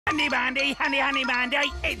Handy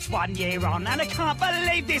Mandy, it's 1 year on and I can't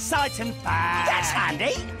believe this item's back. That's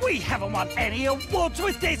handy. We haven't won any awards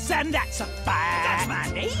with this and that's a fact.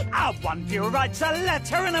 That's handy. Our one viewer writes a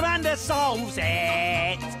letter and Amanda solves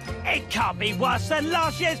it. It can't be worse than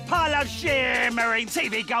last year's pile of shimmering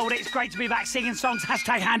TV gold. It's great to be back singing songs.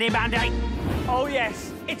 Hashtag Handy Mandy. Oh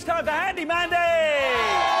yes, it's time for Handy Mandy.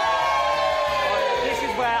 This is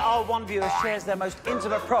where our one viewer shares their most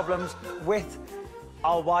intimate problems with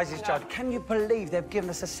our wisest judge. Can you believe they've given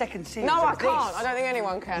us a second series No, I of can't. this? I don't think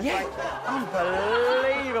anyone can. Yeah,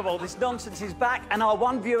 unbelievable. This nonsense is back, and our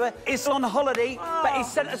one viewer is on holiday, but he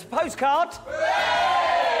sent us a postcard.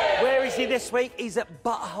 Where is he this week? He's at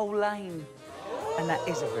Butthole Lane. And that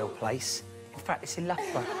is a real place. In fact, it's in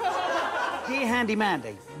Loughborough. Dear Handy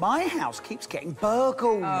Mandy, my house keeps getting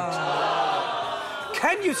burgled.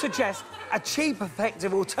 Can you suggest a cheap,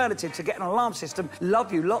 effective alternative to get an alarm system?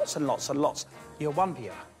 Love you lots and lots and lots. You're one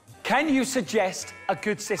viewer. Can you suggest a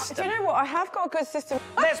good system? Do you know what? I have got a good system.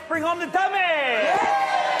 Let's bring on the dummy!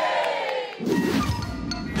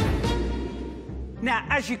 Now,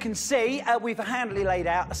 as you can see, we've handily laid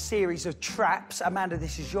out a series of traps. Amanda,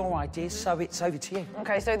 this is your idea, so it's over to you.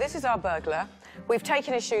 OK, so this is our burglar. We've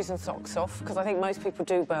taken his shoes and socks off, because I think most people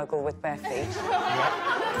do burgle with bare feet.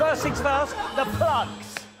 First things first, the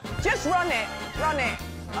plugs. Just run it. Run it.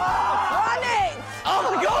 Run it! Oh,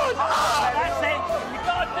 my God! That's it. You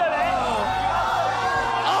can't do it.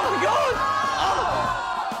 Oh, my God!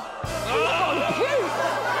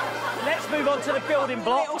 Let's move on to the building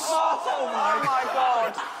blocks. Oh, my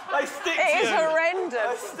God. They stick to It is you.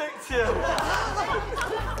 horrendous. They stick to you.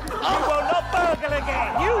 You will not burgle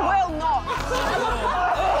again. You will not.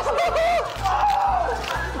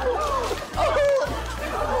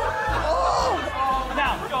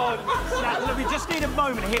 Now, look, we just need a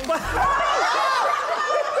moment here.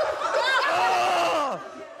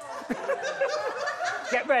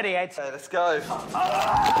 Get ready, Ed. Okay, let's go.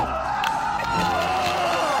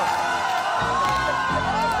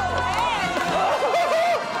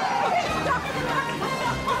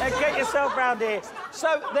 Get yourself round here.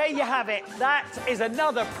 So, there you have it. That is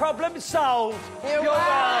another problem solved. You're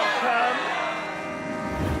welcome.